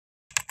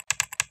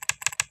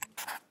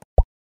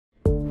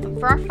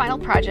For our final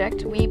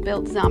project, we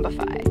built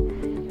Zombify.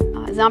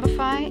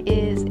 Zombify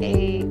is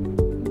a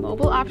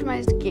mobile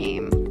optimized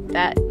game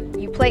that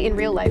you play in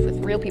real life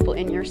with real people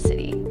in your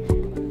city.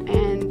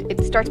 And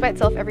it starts by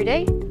itself every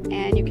day,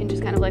 and you can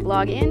just kind of like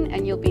log in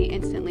and you'll be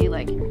instantly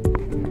like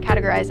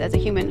categorized as a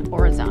human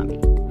or a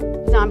zombie.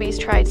 Zombies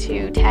try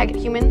to tag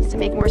humans to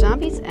make more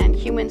zombies, and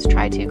humans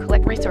try to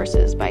collect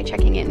resources by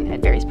checking in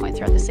at various points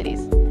throughout the cities.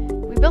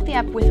 We built the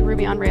app with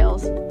Ruby on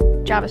Rails,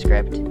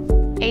 JavaScript,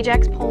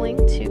 Ajax polling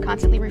to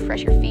constantly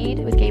refresh your feed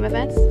with game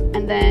events,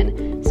 and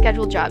then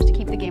scheduled jobs to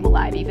keep the game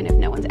alive even if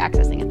no one's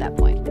accessing at that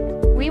point.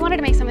 We wanted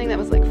to make something that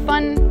was like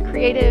fun,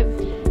 creative,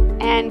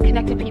 and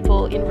connected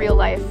people in real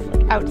life,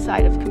 like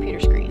outside of computer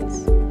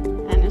screens.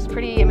 And it was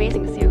pretty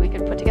amazing to see